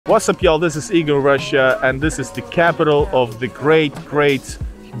What's up, y'all? This is Igor, Russia, and this is the capital of the great,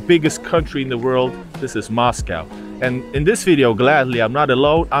 biggest country in the world. This is Moscow. And in this video, gladly, I'm not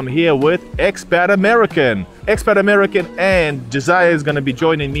alone. I'm here with Expat American. Expat American and Josiah is gonna be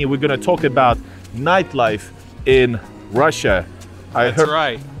joining me. We're gonna talk about nightlife in Russia. That's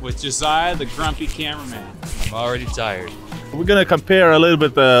right, with Josiah, the grumpy cameraman. I'm already tired. We're gonna compare a little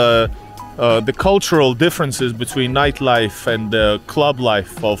bit the cultural differences between nightlife and the club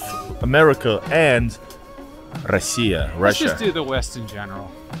life of America and Russia. Let's just do the West in general.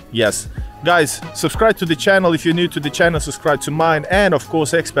 Yes. Guys, subscribe to the channel. If you're new to the channel, subscribe to mine. And of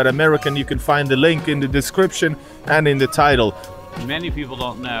course, Expat American. You can find the link in the description and in the title. Many people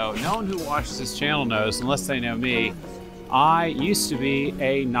don't know. No one who watches this channel knows, unless they know me. I used to be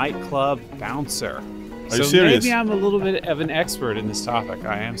a nightclub bouncer. Are you serious? Maybe I'm a little bit of an expert in this topic.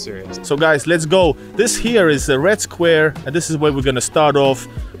 I am serious. So guys, let's go. This here is the Red Square, and this is where we're gonna start off.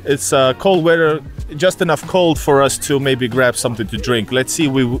 It's cold weather, just enough cold for us to maybe grab something to drink. Let's see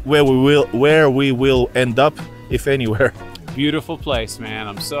where we will end up, if anywhere. Beautiful place, man.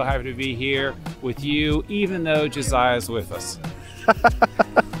 I'm so happy to be here with you, even though Josiah's with us.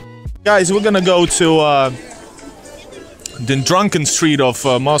 Guys, we're gonna go to the drunken street of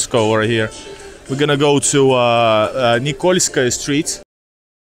Moscow right here. We're gonna go to Nikolskaya Street.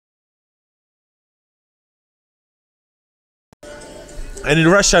 And in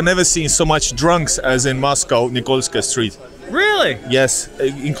Russia, I've never seen so much drunks as in Moscow, Nikolskaya Street. Really? Yes,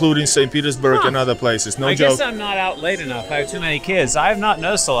 including St. Petersburg and other places. No joke. I guess I'm not out late enough. I have too many kids. I have not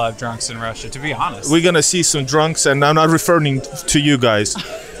noticed a lot of drunks in Russia, to be honest. We're gonna see some drunks, and I'm not referring to you guys.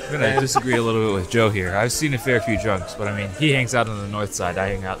 I'm gonna disagree a little bit with Joe here. I've seen a fair few drunks, but I mean, he hangs out on the north side, I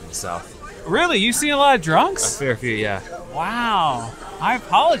hang out in the south. Really? You've seen a lot of drunks? A fair few, yeah. Wow. I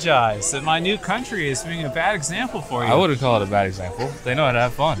apologize that my new country is being a bad example for you. I wouldn't call it a bad example. They know how to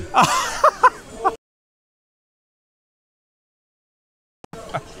have fun.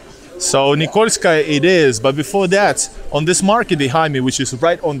 So Nikolskaya it is, but before that, on this market behind me, which is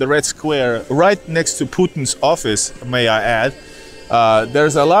right on the Red Square, right next to Putin's office, may I add,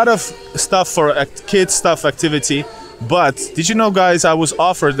 there's a lot of stuff for kids stuff activity. But did you know, guys, I was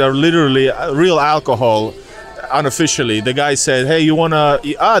offered literally real alcohol unofficially. The guy said, hey, you wanna,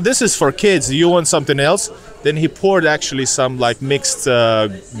 this is for kids, do you want something else? Then he poured actually some like mixed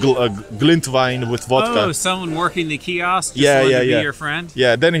glintwein with vodka. Oh, someone working the kiosk? Yeah. Be your friend?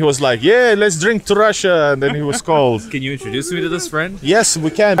 Yeah, then he was like, yeah, let's drink to Russia, and then he was called. Can you introduce me to this friend? Yes, we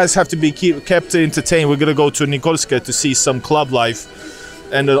can. You guys have to be kept entertained. We're gonna go to Nikolskaya to see some club life.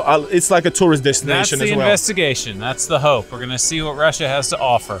 And it's like a tourist destination as well. That's the investigation. That's the hope. We're going to see what Russia has to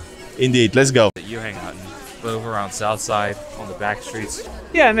offer. Indeed. Let's go. You hang out and live around south side on the back streets.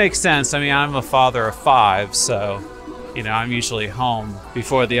 Yeah, it makes sense. I mean, I'm a father of 5, so, you know, I'm usually home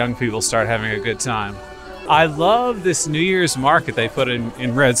before the young people start having a good time. I love this New Year's market they put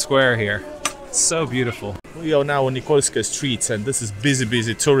in Red Square here. It's so beautiful. We are now on Nikolskaya Street, and this is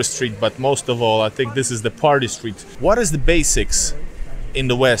busy tourist street, but most of all, I think this is the party street. What is the basics in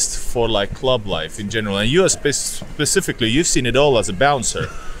the West for like club life in general, and you specifically, you've seen it all as a bouncer.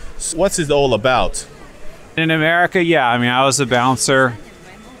 So what's it all about? In America, yeah, I mean, I was a bouncer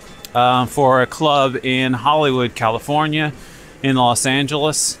for a club in Hollywood, California, in Los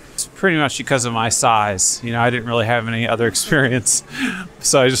Angeles. It's pretty much because of my size. You know, I didn't really have any other experience,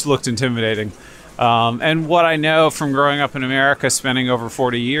 so I just looked intimidating. And what I know from growing up in America, spending over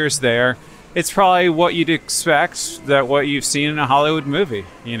 40 years there, it's probably what you'd expect, that what you've seen in a Hollywood movie.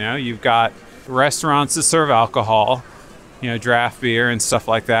 You know, you've got restaurants that serve alcohol, you know, draft beer and stuff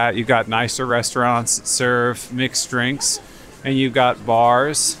like that. You've got nicer restaurants that serve mixed drinks, and you've got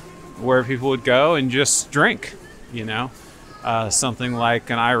bars where people would go and just drink, you know, something like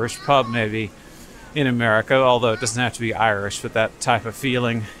an Irish pub maybe in America, although it doesn't have to be Irish, but that type of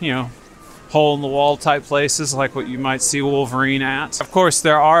feeling, you know, hole-in-the-wall type places like what you might see Wolverine at. Of course,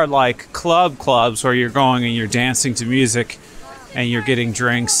 there are like clubs where you're going and you're dancing to music and you're getting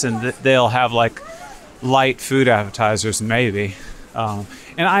drinks, and they'll have like light food appetizers maybe. And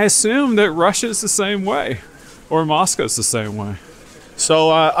I assume that Russia's the same way, or Moscow's the same way.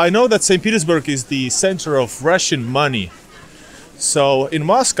 So I know that St. Petersburg is the center of Russian money. So in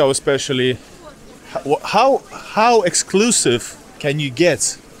Moscow especially, how exclusive can you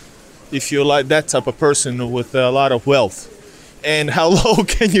get if you're like that type of person with a lot of wealth? And how low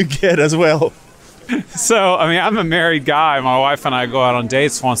can you get as well? So, I mean, I'm a married guy. My wife and I go out on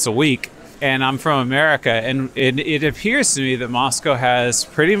dates once a week, and I'm from America, and it appears to me that Moscow has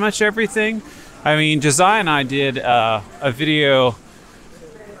pretty much everything. I mean, Josiah and I did a video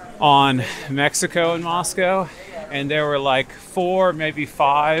on Mexico and Moscow, and there were like 4, maybe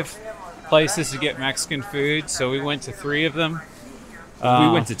 5 places to get Mexican food. So we went to 3 of them. We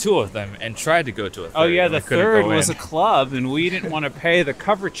went to 2 of them and tried to go to a third. Oh yeah, the third was a club, and we didn't want to pay the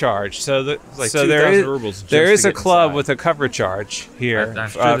cover charge. So there is a club with a cover charge here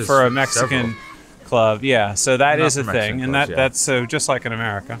for a Mexican club. Yeah, so that is a thing, and that's so just like in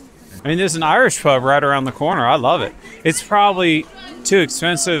America. I mean, there's an Irish pub right around the corner. I love it. It's probably too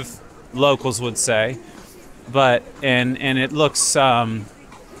expensive, locals would say, but and it looks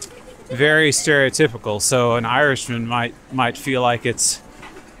very stereotypical. So an Irishman might feel like it's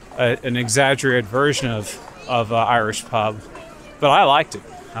an exaggerated version of Irish pub, but I liked it.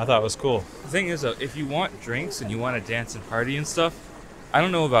 I thought it was cool. The thing is, though, if you want drinks and you want to dance and party and stuff, I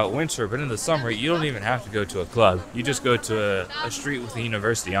don't know about winter, but in the summer, you don't even have to go to a club. You just go to a street with a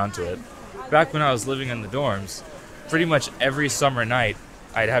university onto it. Back when I was living in the dorms, pretty much every summer night,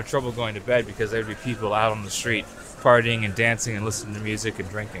 I'd have trouble going to bed because there'd be people out on the street partying and dancing and listening to music and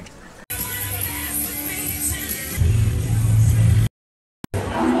drinking.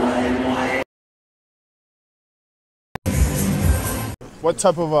 What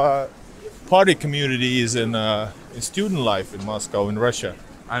type of party community is in student life in Moscow, in Russia?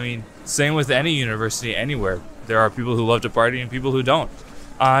 I mean, same with any university anywhere. There are people who love to party and people who don't.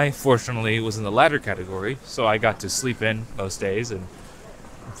 I, fortunately, was in the latter category, so I got to sleep in most days and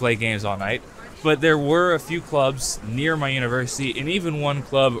play games all night. But there were a few clubs near my university, and even one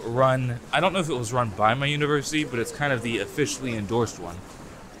club run, I don't know if it was run by my university, but it's kind of the officially endorsed one.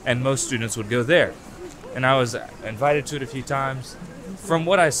 And most students would go there. And I was invited to it a few times. From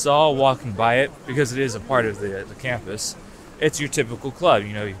what I saw walking by it, because it is a part of the campus, it's your typical club.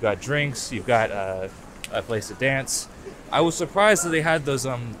 You know, you've got drinks, you've got a place to dance. I was surprised that they had those,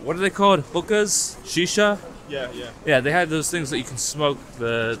 what are they called? Hookahs? Shisha? Yeah. Yeah, they had those things that you can smoke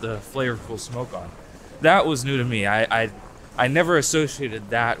the flavorful smoke on. That was new to me. I never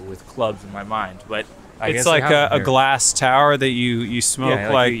associated that with clubs in my mind, but I guess it's like a glass tower that you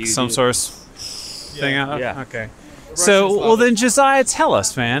smoke, like you some do. sort of thing out of? Yeah. Okay. So, well then, Josiah, tell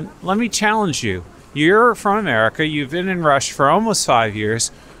us, man. Let me challenge you. You're from America. You've been in Russia for almost 5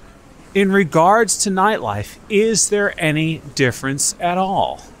 years. In regards to nightlife, is there any difference at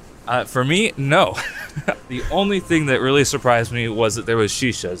all? For me, no. The only thing that really surprised me was that there was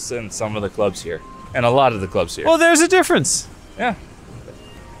shishas in some of the clubs here, and a lot of the clubs here. Well, there's a difference. Yeah.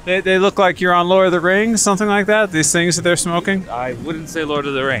 They look like you're on Lord of the Rings, something like that. These things that they're smoking. I wouldn't say Lord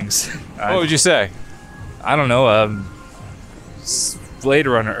of the Rings. What would you say? I don't know, Blade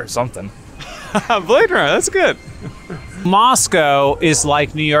Runner or something. Blade Runner, that's good. Moscow is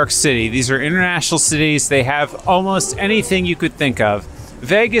like New York City. These are international cities. They have almost anything you could think of.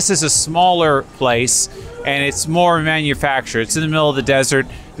 Vegas is a smaller place, and it's more manufactured. It's in the middle of the desert,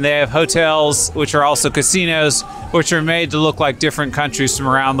 and they have hotels, which are also casinos, which are made to look like different countries from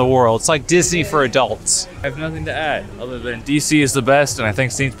around the world. It's like Disney for adults. I have nothing to add other than DC is the best, and I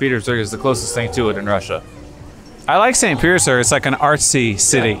think St. Petersburg is the closest thing to it in Russia. I like St. Petersburg. It's like an artsy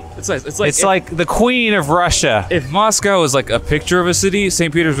city. Yeah. It's like the queen of Russia. If Moscow is like a picture of a city,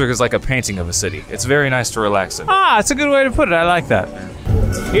 St. Petersburg is like a painting of a city. It's very nice to relax in. Ah, it's a good way to put it. I like that.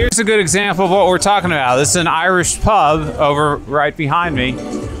 Here's a good example of what we're talking about. This is an Irish pub over right behind me.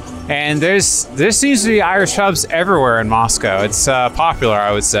 And there seems to be Irish pubs everywhere in Moscow. It's popular,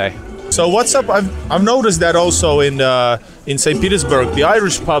 I would say. So what's up? I've noticed that also in St. Petersburg, the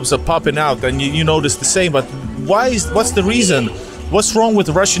Irish pubs are popping out, and you notice the same. But what's the reason? What's wrong with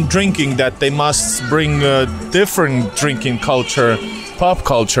Russian drinking that they must bring different drinking culture, pop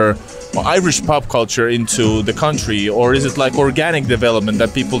culture, or Irish pop culture into the country? Or is it like organic development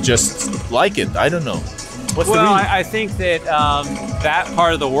that people just like it? I don't know. What's the reason? I think that that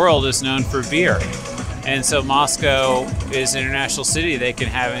part of the world is known for beer. And so Moscow is an international city. They can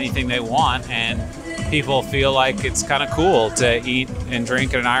have anything they want, and people feel like it's kind of cool to eat and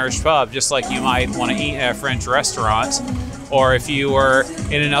drink at an Irish pub, just like you might want to eat at a French restaurant. Or if you were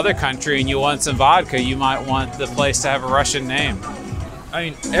in another country and you want some vodka, you might want the place to have a Russian name.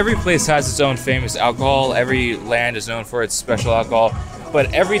 I mean, every place has its own famous alcohol. Every land is known for its special alcohol.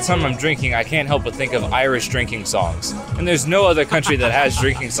 But every time I'm drinking, I can't help but think of Irish drinking songs. And there's no other country that has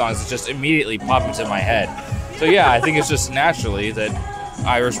drinking songs that just immediately pop into my head. So yeah, I think it's just naturally that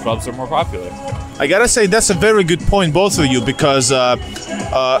Irish pubs are more popular. I gotta say, that's a very good point, both of you, because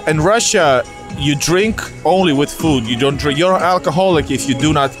in Russia, you drink only with food. You don't drink. You're an alcoholic if you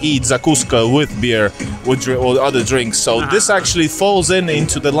do not eat zakuska with beer or other drinks. So this actually falls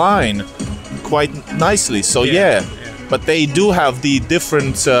into the line quite nicely. So yeah. But they do have the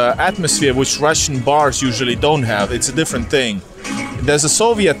different atmosphere which Russian bars usually don't have. It's a different thing. There's a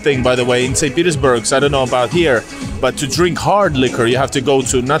Soviet thing, by the way, in St. Petersburg, so I don't know about here, but to drink hard liquor, you have to go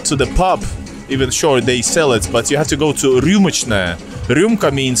to, not to the pub, even sure they sell it, but you have to go to rюмочная.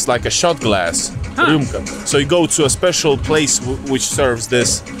 Rюмка means like a shot glass. Rюмка. So you go to a special place which serves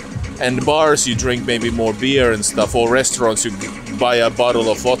this, and bars you drink maybe more beer and stuff, or restaurants you buy a bottle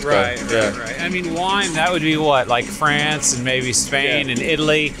of vodka. Right. I mean, wine, that would be what, like France and maybe Spain and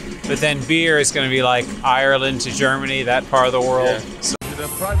Italy, but then beer is going to be like Ireland to Germany, that part of the world. Yeah. So the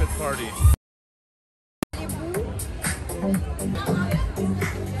private party.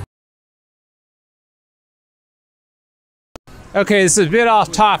 Okay, this is a bit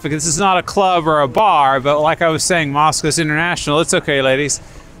off topic. This is not a club or a bar, but like I was saying, Moscow's international. It's okay, ladies.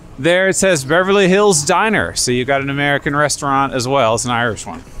 There it says Beverly Hills Diner. So you've got an American restaurant as well as an Irish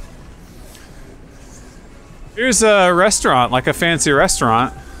one. Here's a restaurant, like a fancy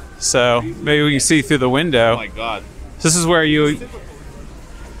restaurant. So maybe we can see through the window. Oh my God. This is where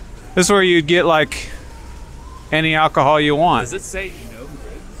you'd get like any alcohol you want. Does it say no?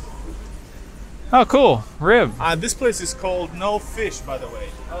 Oh, cool. Rib. This place is called No Fish, by the way.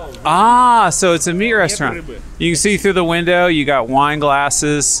 Ah, so it's a meat restaurant. You can see through the window. You got wine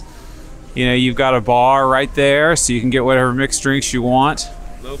glasses. You know, you've got a bar right there, so you can get whatever mixed drinks you want.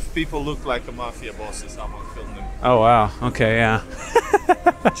 Those people look like a mafia bosses. I'm gonna film them. Oh, wow. Okay, yeah.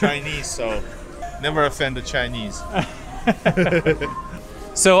 Chinese, so never offend the Chinese.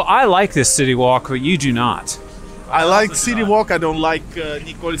 So I like this city walk, but you do not. I like City Walk. I don't like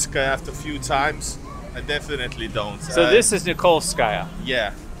Nikolskaya after a few times. I definitely don't. So this is Nikolskaya.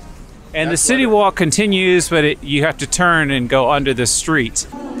 Yeah. And the That's city walk continues, but you have to turn and go under the street.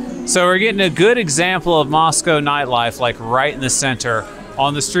 So we're getting a good example of Moscow nightlife, like right in the center,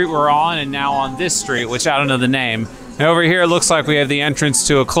 on the street we're on, and now on this street, which I don't know the name. And over here, it looks like we have the entrance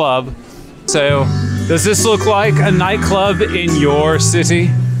to a club. So does this look like a nightclub in your city?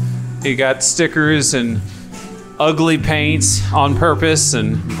 You got stickers and ugly paints on purpose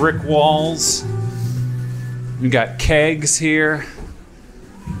and brick walls. You got kegs here.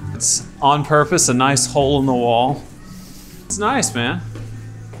 It's on purpose, a nice hole in the wall. It's nice, man.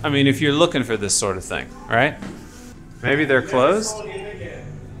 I mean, if you're looking for this sort of thing, right? Maybe they're closed?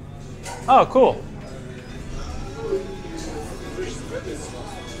 Oh, cool.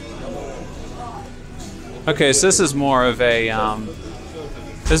 Okay, so this is more of a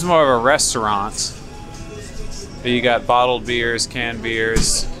restaurant. You got bottled beers, canned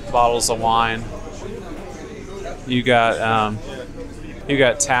beers, bottles of wine. You got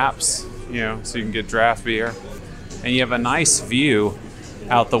taps, you know, so you can get draft beer, and you have a nice view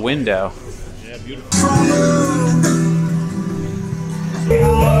out the window. Yeah, beautiful.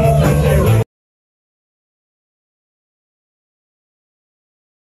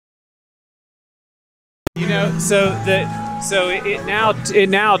 You know, so it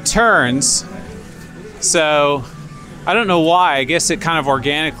now turns. So I don't know why. I guess it kind of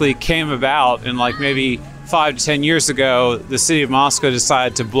organically came about, and like maybe 5 to 10 years ago, the city of Moscow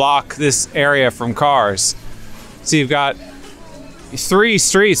decided to block this area from cars. So you've got 3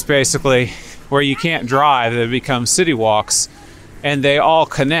 streets basically where you can't drive that become city walks, and they all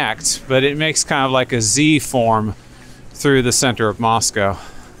connect, but it makes kind of like a Z form through the center of Moscow,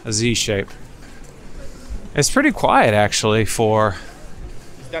 a Z shape. It's pretty quiet actually for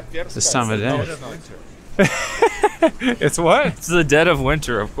this time of day. It's what? It's the dead of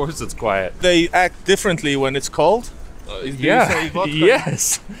winter. Of course it's quiet. They act differently when it's cold.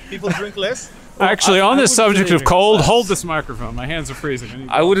 Yes. People drink less. Actually, on this subject of cold, hold this microphone. My hands are freezing.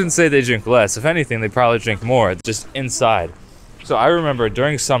 I wouldn't say they drink less. If anything, they probably drink more, just inside. So I remember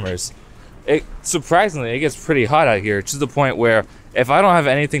during summers, surprisingly, it gets pretty hot out here to the point where if I don't have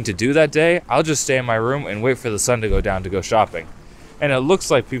anything to do that day, I'll just stay in my room and wait for the sun to go down to go shopping. And it looks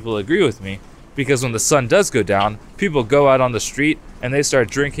like people agree with me, because when the sun does go down, people go out on the street and they start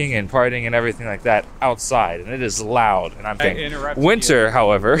drinking and partying and everything like that outside, and it is loud. And I'm thinking, winter,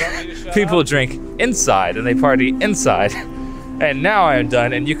 however, people drink inside and they party inside. And now I'm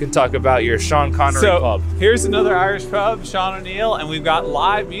done, and you can talk about your Sean Connery pub. Here's another Irish pub, Sean O'Neill, and we've got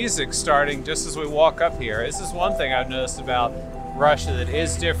live music starting just as we walk up here. This is one thing I've noticed about Russia that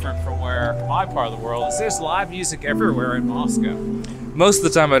is different from where my part of the world is. There's live music everywhere in Moscow. Most of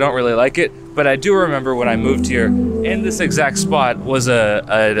the time I don't really like it, but I do remember when I moved here, in this exact spot was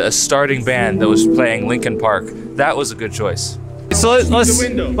a starting band that was playing Linkin Park. That was a good choice. So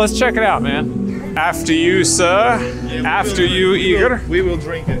let's check it out, man. After you, sir. Yeah, After you, Igor. We will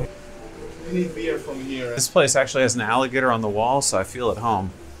drink it. We need beer from here. This place actually has an alligator on the wall, so I feel at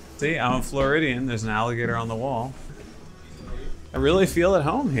home. See, I'm a Floridian. There's an alligator on the wall. I really feel at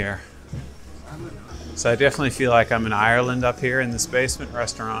home here. So I definitely feel like I'm in Ireland up here in this basement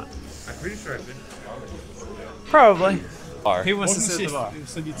restaurant. I'm pretty sure I've been. Probably. Bar. He wants to sit at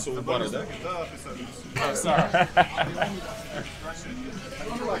the bar. Oh, sorry.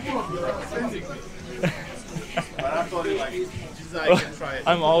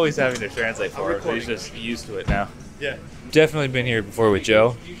 I'm always having to translate for him. He's just used to it now. Yeah. Definitely been here before with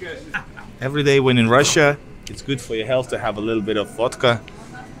Joe. Every day when in Russia, it's good for your health to have a little bit of vodka.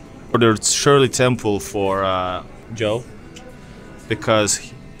 Ordered Shirley Temple for Joe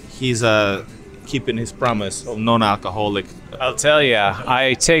because he's keeping his promise of non-alcoholic. I'll tell you,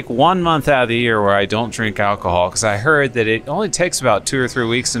 I take 1 month out of the year where I don't drink alcohol because I heard that it only takes about 2 or 3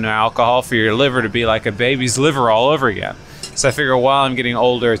 weeks of no alcohol for your liver to be like a baby's liver all over again. So I figure while I'm getting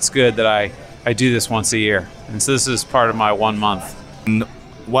older, it's good that I do this once a year. And so this is part of my 1 month. And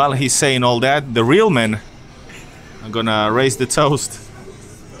while he's saying all that, the real men are gonna raise the toast.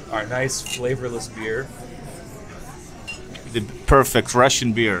 Our nice flavorless beer. The perfect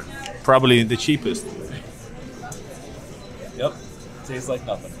Russian beer, probably the cheapest. Yep. Tastes like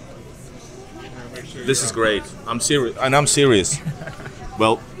nothing. This is great. I'm serious, and I'm serious.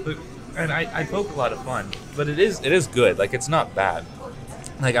 Well, And I poke a lot of fun, but it is good. Like, it's not bad.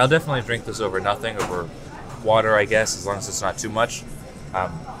 Like, I'll definitely drink this over nothing, over water, I guess, as long as it's not too much.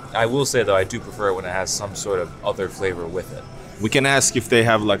 I will say, though, I do prefer it when it has some sort of other flavor with it. we can ask if they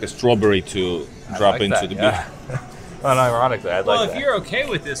have like a strawberry to drop like into that, the yeah. beer. Unironically, I'd Well, like if that. you're okay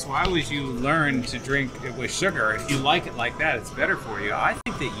with this, why would you learn to drink it with sugar? If you like it like that, it's better for you. I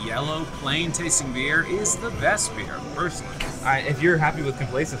think that yellow, plain tasting beer is the best beer, personally. If you're happy with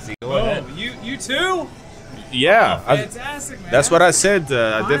complacency, go ahead. You too? Yeah, Fantastic, man. that's what I said.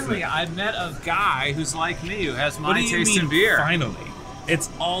 Finally, Definitely. I met a guy who's like me, who has my What do you taste mean, in beer. finally? It's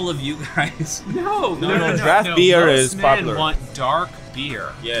all of you guys. No, Draft beer Most is men popular. want dark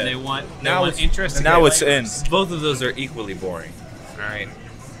beer. Yeah. And they want Now it's- interesting now it's flavors. Both of those are equally boring. All right.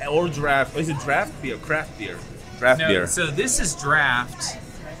 Or draft. Is it draft beer? Craft beer. Draft No, beer. so this is draft,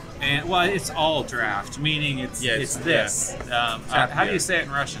 and well, it's all draft, meaning it's this. How do you say it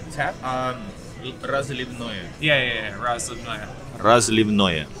in Russian? Tap. Разливное. Yeah, разливное.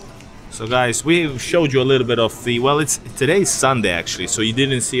 Разливное. So guys, we showed you a little bit of the, well, it's today's Sunday actually, so you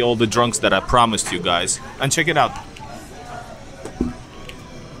didn't see all the drunks that I promised you guys. And check it out.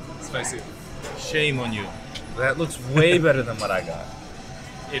 Spicy. Shame on you. That looks way better than what I got.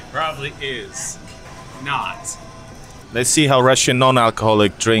 It probably is not. Let's see how Russian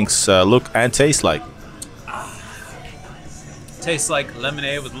non-alcoholic drinks look and taste like. Tastes like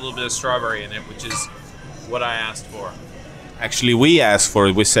lemonade with a little bit of strawberry in it, which is what I asked for. Actually, we asked for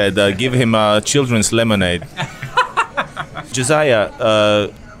it. We said, give him children's lemonade. Josiah,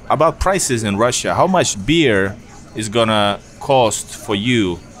 about prices in Russia, how much beer is gonna cost for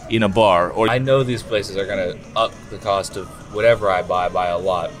you in a bar? Or I know these places are going to up the cost of whatever I buy by a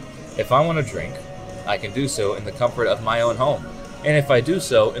lot. If I want to drink, I can do so in the comfort of my own home. And if I do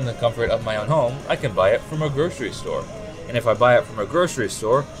so in the comfort of my own home, I can buy it from a grocery store. And if I buy it from a grocery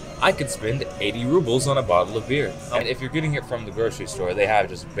store, I could spend 80 rubles on a bottle of beer. And if you're getting it from the grocery store, they have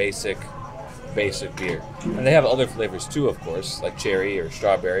just basic beer. And they have other flavors too, of course, like cherry or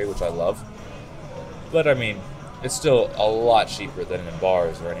strawberry, which I love. But I mean, it's still a lot cheaper than in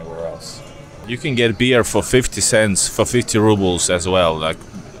bars or anywhere else. you can get beer for 50 cents, for 50 rubles as well. Like,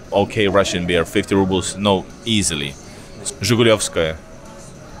 okay, Russian beer, 50 rubles, no, easily. Zhigulevskaya,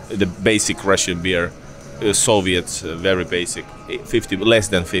 the basic Russian beer. Soviet, very basic, 50, less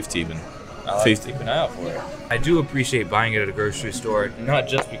than 50 even. I like to keep an eye out for it. I do appreciate buying it at a grocery store, not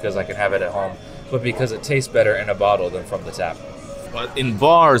just because I can have it at home, but because it tastes better in a bottle than from the tap. But in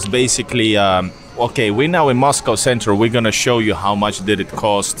bars, basically, okay, we're now in Moscow Center. We're gonna show you how much did it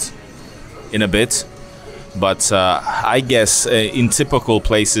cost in a bit. But I guess in typical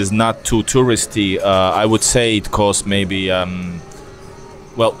places, not too touristy, I would say it costs maybe,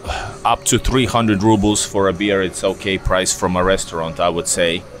 well, up to 300 rubles for a beer. It's okay price from a restaurant, I would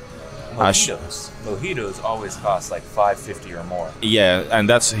say. Mojitos always cost like $5.50 or more. Yeah, and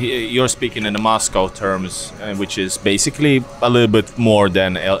that's, you're speaking in the Moscow terms, which is basically a little bit more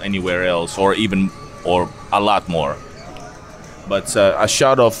than anywhere else, or a lot more. But a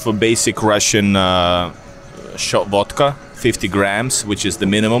shot of basic Russian shot vodka, 50 grams, which is the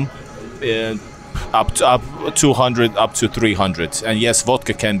minimum, up 200, up to 300. And yes,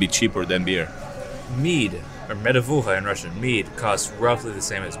 vodka can be cheaper than beer. Mead, or medavuha in Russian, mead costs roughly the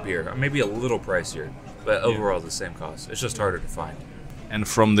same as beer, or maybe a little pricier, but overall the same cost. It's just harder to find. And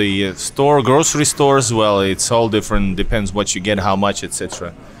from the grocery stores, well, it's all different, depends what you get, how much,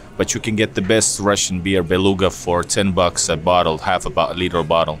 etc. But you can get the best Russian beer, Beluga, for $10 a bottle, half a liter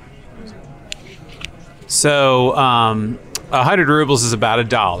bottle. So 100 rubles is about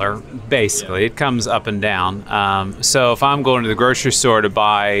 $1, basically. It comes up and down. So if I'm going to the grocery store to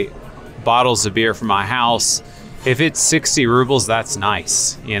buy bottles of beer for my house, if it's 60 rubles, that's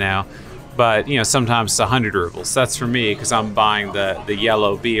nice, you know. But, you know, sometimes it's 100 rubles. That's for me because I'm buying the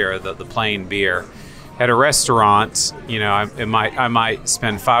yellow beer, the plain beer. At a restaurant, you know, I might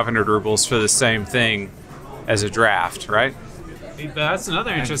spend 500 rubles for the same thing as a draft, right? But that's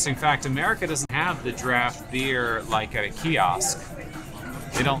another interesting fact. America doesn't have the draft beer like at a kiosk.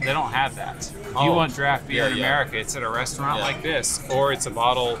 They don't have that. If you want draft beer in America, it's at a restaurant like this, or it's a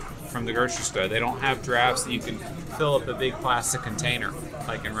bottle from the grocery store. They don't have drafts that you can fill up a big plastic container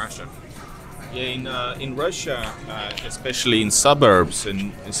like in Russia. Yeah, in Russia, especially in suburbs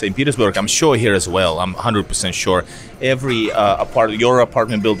in St. Petersburg, I'm sure here as well. I'm 100% sure. Every your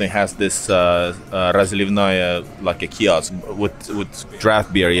apartment building has this разливное, like a kiosk with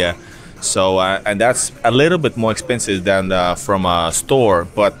draft beer. Yeah, so and that's a little bit more expensive than from a store,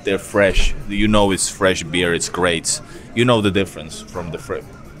 but they're fresh. You know, it's fresh beer. It's great. You know the difference from the fridge.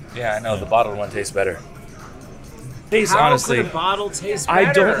 Yeah, I know the bottled one tastes better. How Honestly, could a bottle taste better?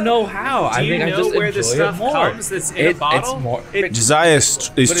 I don't know how. Do you know where the stuff comes that's in a bottle? It's more. Josiah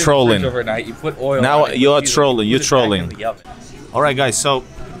is trolling. Overnight, you put oil Now on it, you're trolling. You're trolling. Yep. All right, guys. So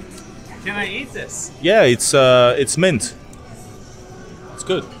Can I eat this? yeah, it's mint. It's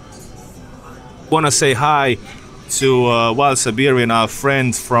good. Want to say hi to Wild Siberian, our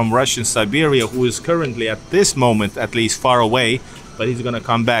friend from Russian Siberia, who is currently at this moment at least far away, but he's gonna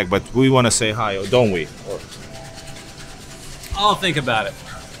come back. But we want to say hi, don't we? I'll think about it.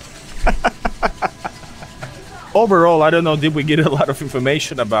 Overall, I don't know, did we get a lot of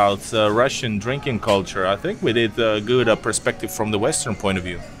information about Russian drinking culture? I think we did a good perspective from the Western point of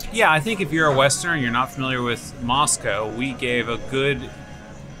view. Yeah, I think if you're a Westerner and you're not familiar with Moscow, we gave a good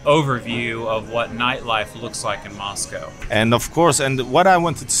overview of what nightlife looks like in Moscow. And of course, and what I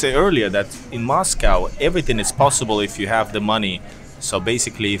wanted to say earlier, that in Moscow, everything is possible if you have the money. So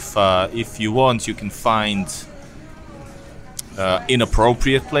basically, if you want, you can find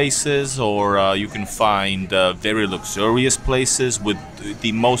inappropriate places, or you can find very luxurious places with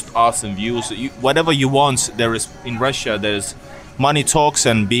the most awesome views. Whatever you want, there is in Russia. There's money talks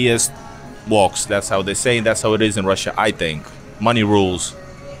and BS walks. That's how they say. That's how it is in Russia. I think money rules.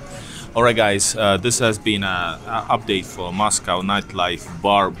 All right, guys. This has been an update for Moscow nightlife,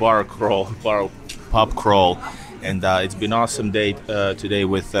 pub crawl, and it's been an awesome day today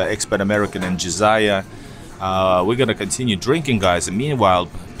with Expat American and Josiah. We're gonna continue drinking, guys, and meanwhile,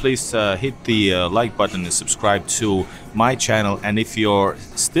 please hit the like button and subscribe to my channel. And if you're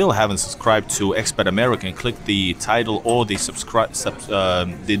still haven't subscribed to Expat American, click the title or the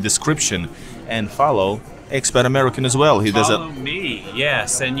the description and follow Expat American as well. He does Follow me,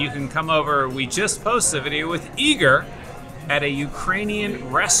 yes, and you can come over. We just posted a video with Igor at a Ukrainian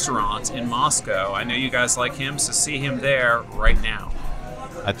restaurant in Moscow. I know you guys like him, so see him there right now.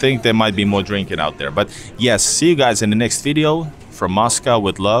 I think there might be more drinking out there. But yes, see you guys in the next video from Moscow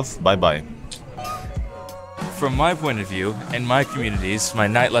with love. Bye-bye. From my point of view, in my communities, my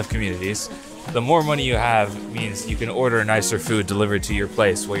nightlife communities, the more money you have means you can order nicer food delivered to your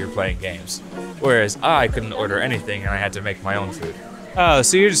place while you're playing games. Whereas I couldn't order anything and I had to make my own food. Oh,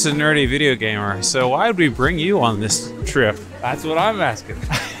 so you're just a nerdy video gamer. So why would we bring you on this trip? That's what I'm asking.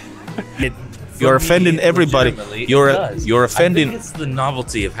 You're offending everybody. You're offending. I think it's the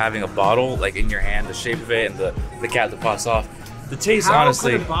novelty of having a bottle like in your hand, the shape of it, and the cap that pops off. The taste,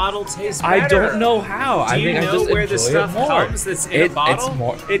 honestly, how could a bottle taste better? I don't know how. Do you know where the stuff comes that's in a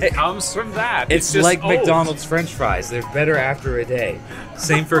bottle? It comes from that. It's just like old. McDonald's French fries. They're better after a day.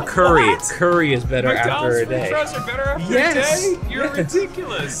 Same for curry. What? Curry is better after a day. McDonald's French fries are better after a day? You're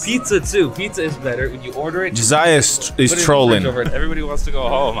ridiculous. Pizza too. Pizza is better when you order it. Josiah is trolling. Everybody wants to go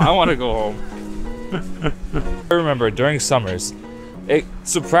home. I want to go home. I remember during summers,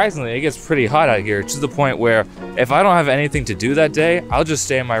 surprisingly, it gets pretty hot out here to the point where if I don't have anything to do that day, I'll just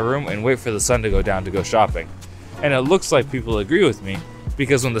stay in my room and wait for the sun to go down to go shopping. And it looks like people agree with me,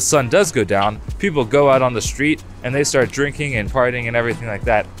 because when the sun does go down, people go out on the street and they start drinking and partying and everything like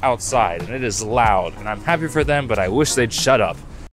that outside, and it is loud, and I'm happy for them, but I wish they'd shut up.